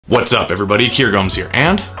What's up everybody, Kiergums here,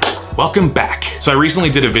 and welcome back. So I recently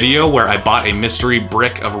did a video where I bought a mystery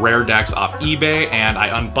brick of rare decks off eBay and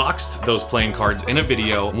I unboxed those playing cards in a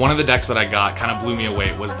video. One of the decks that I got kind of blew me away.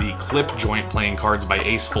 It was the clip joint playing cards by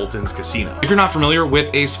Ace Fulton's Casino. If you're not familiar with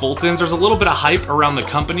Ace Fulton's, there's a little bit of hype around the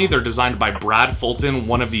company. They're designed by Brad Fulton,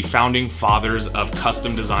 one of the founding fathers of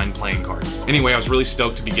custom design playing cards. Anyway, I was really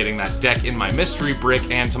stoked to be getting that deck in my mystery brick,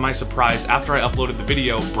 and to my surprise, after I uploaded the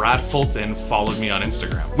video, Brad Fulton followed me on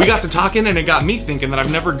Instagram. We got to talking and it got me thinking that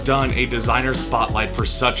I've never done a designer spotlight for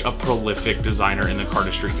such a prolific designer in the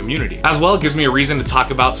cardistry community. As well, it gives me a reason to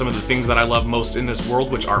talk about some of the things that I love most in this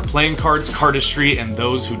world, which are playing cards, cardistry, and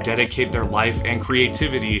those who dedicate their life and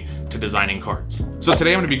creativity to designing cards. So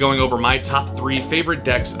today I'm going to be going over my top 3 favorite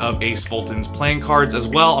decks of Ace Fulton's playing cards. As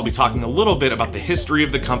well, I'll be talking a little bit about the history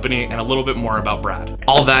of the company and a little bit more about Brad.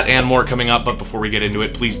 All that and more coming up, but before we get into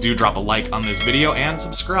it, please do drop a like on this video and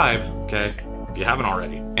subscribe, okay? If you haven't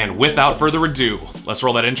already. And without further ado, let's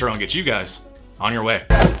roll that intro and get you guys on your way.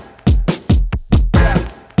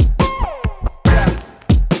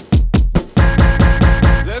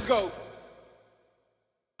 Let's go.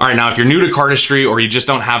 All right, now if you're new to cardistry or you just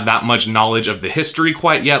don't have that much knowledge of the history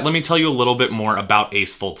quite yet, let me tell you a little bit more about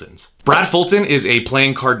Ace Fulton's. Brad Fulton is a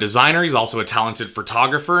playing card designer. He's also a talented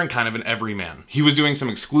photographer and kind of an everyman. He was doing some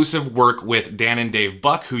exclusive work with Dan and Dave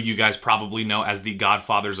Buck, who you guys probably know as the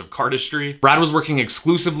godfathers of cardistry. Brad was working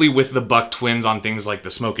exclusively with the Buck twins on things like the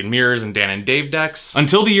Smoke and Mirrors and Dan and Dave decks,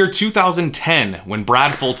 until the year 2010, when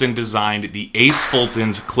Brad Fulton designed the Ace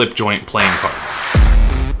Fulton's clip joint playing cards.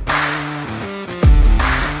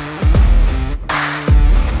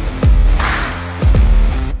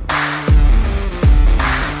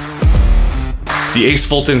 The Ace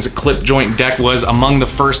Fulton's clip joint deck was among the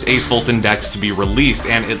first Ace Fulton decks to be released,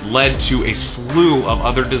 and it led to a slew of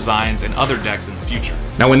other designs and other decks in the future.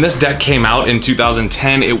 Now, when this deck came out in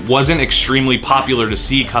 2010, it wasn't extremely popular to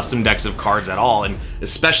see custom decks of cards at all, and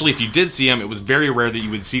especially if you did see them, it was very rare that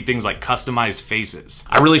you would see things like customized faces.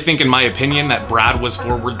 I really think, in my opinion, that Brad was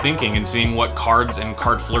forward thinking and seeing what cards and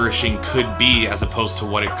card flourishing could be as opposed to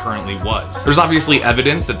what it currently was. There's obviously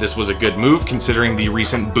evidence that this was a good move, considering the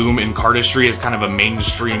recent boom in cardistry is kind of a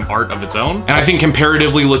mainstream art of its own. And I think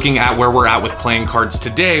comparatively looking at where we're at with playing cards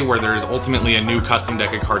today, where there's ultimately a new custom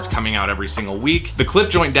deck of cards coming out every single week, the clip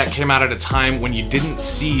joint deck came out at a time when you didn't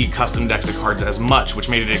see custom decks of cards as much, which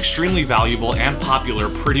made it extremely valuable and popular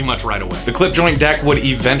pretty much right away. The clip joint deck would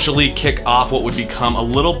eventually kick off what would become a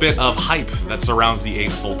little bit of hype that surrounds the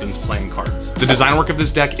Ace Fulton's playing cards. The design work of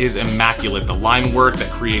this deck is immaculate. The line work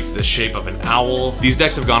that creates the shape of an owl. These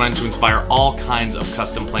decks have gone on to inspire all kinds of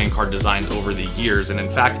custom playing card designs over the years, and in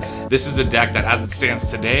fact, this is a deck that, as it stands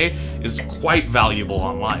today, is quite valuable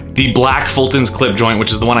online. The black Fulton's clip joint,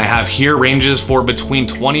 which is the one I have here, ranges for between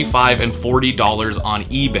 $25 and $40 on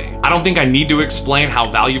eBay. I don't think I need to explain how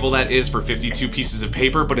valuable that is for 52 pieces of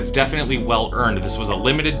paper, but it's definitely well earned. This was a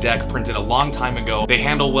limited deck printed a long time ago. They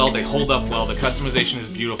handle well, they hold up well, the customization is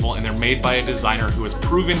beautiful, and they're made by a designer who has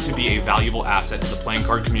proven to be a valuable asset to the playing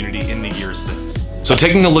card community in the years since. So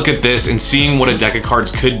taking a look at this and seeing what a deck of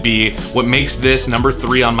cards could be, what makes this number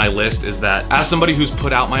 3 on my list is that as somebody who's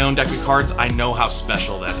put out my own deck of cards, I know how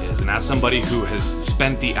special that is. And as somebody who has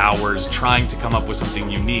spent the hours trying to come up with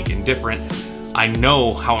something unique and different, I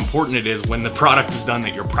know how important it is when the product is done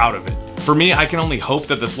that you're proud of it. For me, I can only hope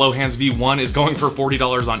that the Slow Hands V1 is going for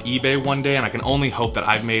 $40 on eBay one day, and I can only hope that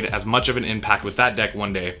I've made as much of an impact with that deck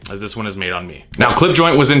one day as this one has made on me. Now, clip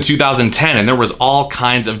joint was in 2010, and there was all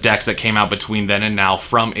kinds of decks that came out between then and now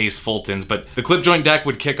from Ace Fulton's, but the clip joint deck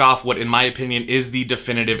would kick off what, in my opinion, is the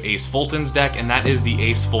definitive Ace Fulton's deck, and that is the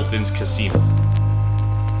Ace Fulton's Casino.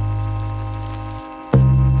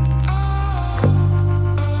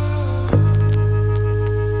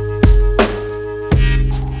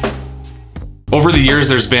 Over the years,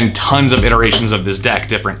 there's been tons of iterations of this deck,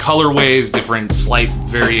 different colorways, different slight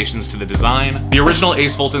variations to the design. The original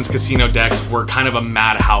Ace Fulton's Casino decks were kind of a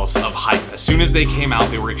madhouse of hype. As soon as they came out,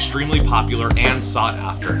 they were extremely popular and sought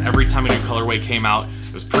after. Every time a new colorway came out,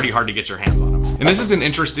 it was pretty hard to get your hands on them. And this is an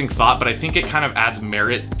interesting thought, but I think it kind of adds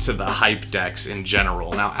merit to the hype decks in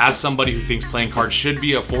general. Now, as somebody who thinks playing cards should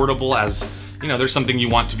be affordable, as you know, there's something you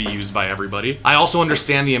want to be used by everybody. I also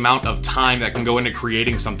understand the amount of time that can go into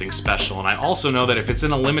creating something special, and I also know that if it's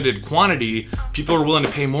in a limited quantity, people are willing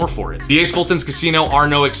to pay more for it. The Ace Fulton's Casino are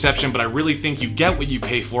no exception, but I really think you get what you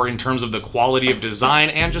pay for in terms of the quality of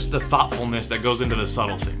design and just the thoughtfulness that goes into the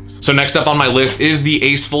subtle things. So next up on my list is the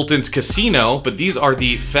Ace Fulton's Casino, but these are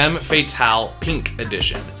the Femme Fatale Pink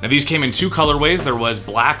Edition. Now these came in two colorways. There was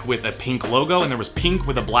black with a pink logo, and there was pink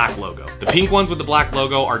with a black logo. The pink ones with the black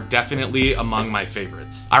logo are definitely a among my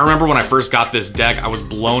favorites. I remember when I first got this deck, I was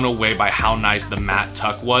blown away by how nice the matte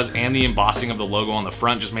tuck was, and the embossing of the logo on the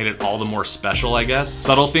front just made it all the more special, I guess.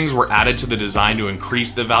 Subtle things were added to the design to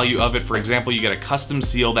increase the value of it. For example, you get a custom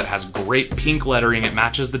seal that has great pink lettering. It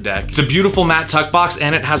matches the deck. It's a beautiful matte tuck box,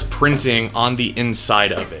 and it has printing on the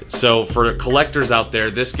inside of it. So for collectors out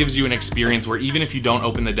there, this gives you an experience where even if you don't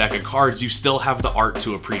open the deck of cards, you still have the art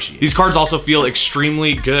to appreciate. These cards also feel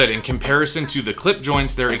extremely good. In comparison to the clip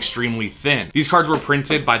joints, they're extremely thin. These cards were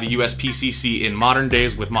printed by the USPCC in modern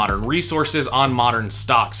days with modern resources on modern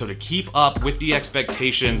stock. So to keep up with the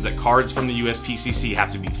expectations that cards from the USPCC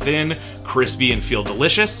have to be thin, crispy, and feel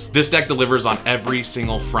delicious, this deck delivers on every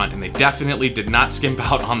single front, and they definitely did not skimp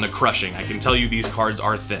out on the crushing. I can tell you these cards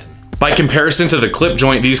are thin. By comparison to the clip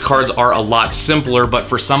joint, these cards are a lot simpler, but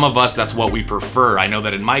for some of us, that's what we prefer. I know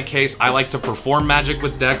that in my case, I like to perform magic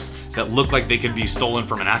with decks that look like they could be stolen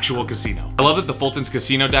from an actual casino. I love that the Fulton's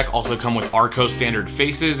Casino deck also come with Arco standard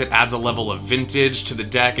faces. It adds a level of vintage to the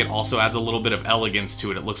deck. It also adds a little bit of elegance to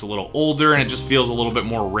it. It looks a little older and it just feels a little bit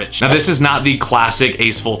more rich. Now, this is not the classic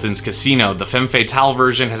Ace Fulton's Casino. The Femme Fatale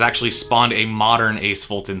version has actually spawned a modern Ace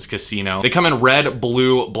Fulton's Casino. They come in red,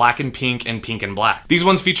 blue, black and pink and black. These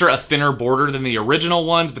ones feature a thinner border than the original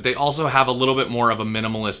ones, but they also have a little bit more of a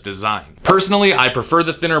minimalist design. Personally, I prefer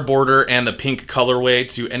the thinner border and the pink colorway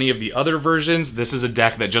to any of the other versions. This is a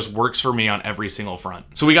deck that just works for me on every single front.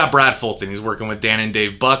 So we got Brad Fulton. He's working with Dan and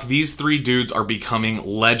Dave Buck. These three dudes are becoming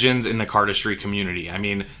legends in the cardistry community. I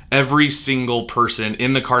mean, every single person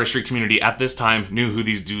in the cardistry community at this time knew who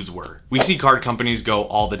these dudes were. We see card companies go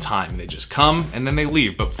all the time. They just come and then they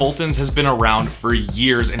leave, but Fulton's has been around for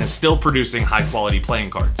years and is still producing high quality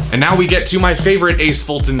playing cards. And now we get to my favorite Ace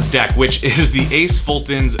Fulton's deck, which is the Ace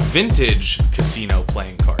Fulton's Vintage Casino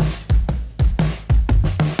playing cards.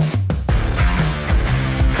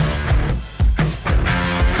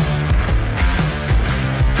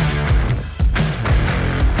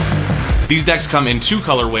 These decks come in two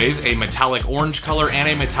colorways, a metallic orange color and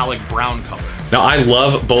a metallic brown color. Now, I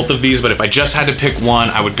love both of these, but if I just had to pick one,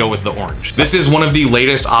 I would go with the orange. This is one of the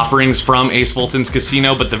latest offerings from Ace Fulton's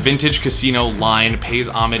Casino, but the Vintage Casino line pays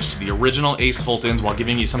homage to the original Ace Fulton's while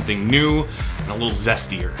giving you something new and a little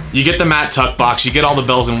zestier. You get the matte tuck box, you get all the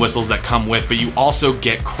bells and whistles that come with, but you also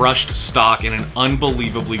get crushed stock in an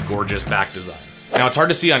unbelievably gorgeous back design. Now, it's hard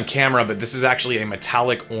to see on camera, but this is actually a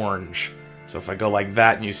metallic orange. So if I go like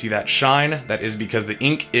that and you see that shine, that is because the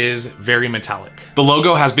ink is very metallic. The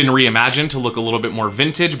logo has been reimagined to look a little bit more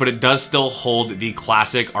vintage, but it does still hold the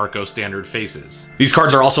classic Arco standard faces. These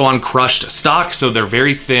cards are also on crushed stock, so they're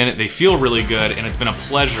very thin, they feel really good, and it's been a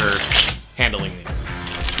pleasure handling these.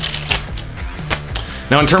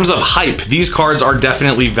 Now, in terms of hype, these cards are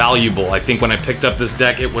definitely valuable. I think when I picked up this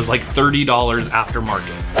deck, it was like $30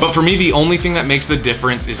 aftermarket. But for me, the only thing that makes the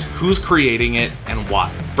difference is who's creating it and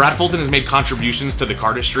why. Brad Fulton has made contributions to the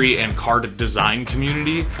cardistry and card design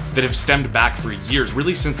community that have stemmed back for years,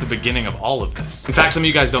 really since the beginning of all of this. In fact, some of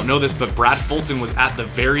you guys don't know this, but Brad Fulton was at the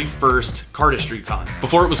very first Cardistry Con.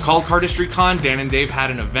 Before it was called Cardistry Con, Dan and Dave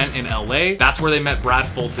had an event in LA. That's where they met Brad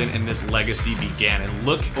Fulton and this legacy began. And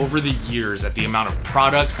look over the years at the amount of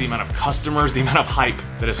products, the amount of customers, the amount of hype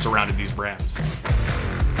that has surrounded these brands.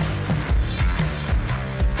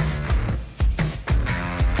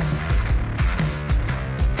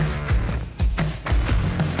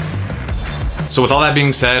 So with all that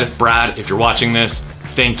being said, Brad, if you're watching this,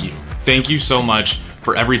 thank you. Thank you so much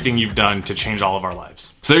for everything you've done to change all of our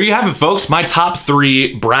lives. So there you have it, folks. My top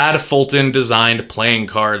 3 Brad Fulton designed playing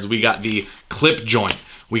cards. We got the clip joint,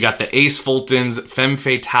 we got the Ace Fulton's Femme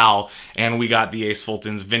Fatale, and we got the Ace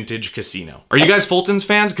Fulton's Vintage Casino. Are you guys Fulton's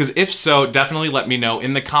fans? Because if so, definitely let me know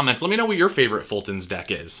in the comments. Let me know what your favorite Fulton's deck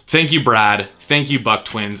is. Thank you, Brad. Thank you, Buck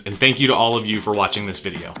Twins. And thank you to all of you for watching this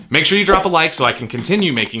video. Make sure you drop a like so I can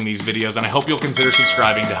continue making these videos, and I hope you'll consider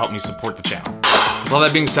subscribing to help me support the channel. With all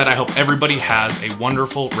that being said, I hope everybody has a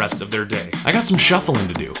wonderful rest of their day. I got some shuffling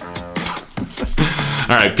to do.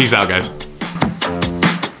 All right, peace out, guys.